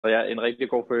ja, en rigtig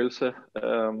god følelse.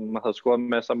 Jeg havde scoret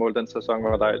masser af mål den sæson,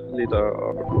 var dejligt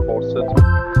at kunne fortsætte.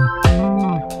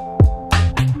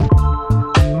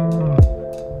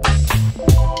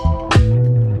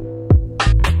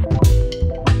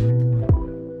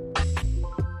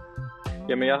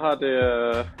 Jamen, jeg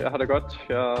har det godt.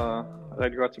 Jeg er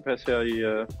rigtig godt tilpas her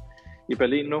i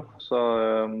Berlin nu, så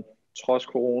trods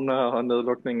corona og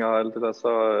nedlukning og alt det der,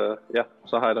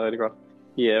 så har jeg det rigtig godt.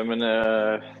 Jamen,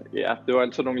 det var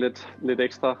altid nogle lidt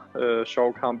ekstra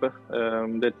sjove kampe.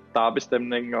 Lidt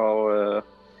derbystemning og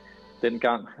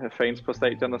dengang fans på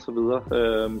stadion og så videre.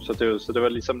 Så det var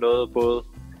ligesom noget, både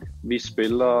vi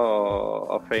spillere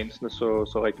og fansene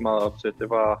så rigtig meget op til.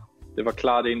 Det var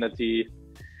klart en af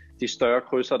de større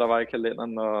krydser, der var i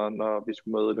kalenderen, når vi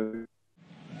skulle møde det.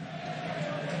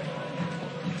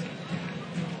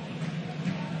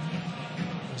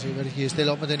 Se, hvad det giver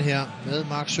stille op med den her, med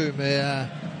Marksø, med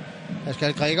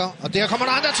skal Grækker, og der kommer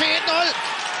der andre til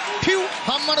 1-0. Piv,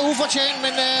 hammerne ufortjent,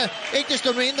 men ikke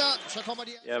desto mindre, så kommer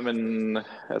de... Jamen,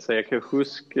 altså jeg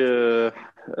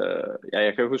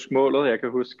kan huske målet, jeg kan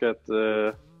huske, at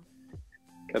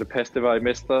kan det passe, det var i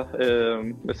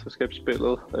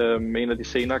mesterskabsspillet, en af de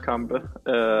senere kampe,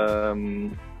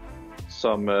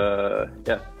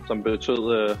 som betød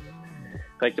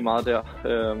rigtig meget der.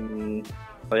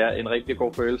 Og ja, en rigtig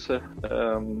god følelse.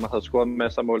 Jeg havde scoret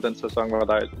masser af mål den sæson, var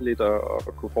dejligt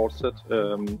at kunne fortsætte.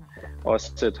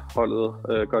 Også sætte holdet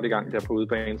godt i gang der på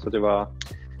udebane, så det var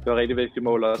rigtig vigtige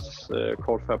mål også,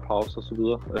 kort før pause og så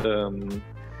videre.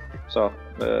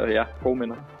 Ja, gode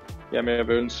minder. Jamen, jeg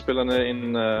vil ønske spillerne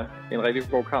en rigtig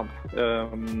god kamp.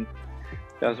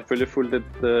 Jeg har selvfølgelig fulgt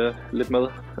lidt med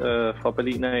fra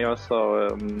Berlin af også,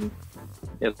 og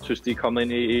jeg synes, de er kommet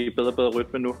ind i bedre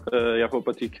rytme nu. Jeg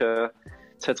håber, de kan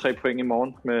tage 3 point i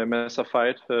morgen med masser af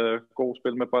fight, god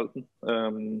spil med bolden.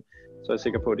 Så er jeg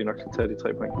sikker på, at de nok skal tage de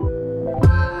 3 point.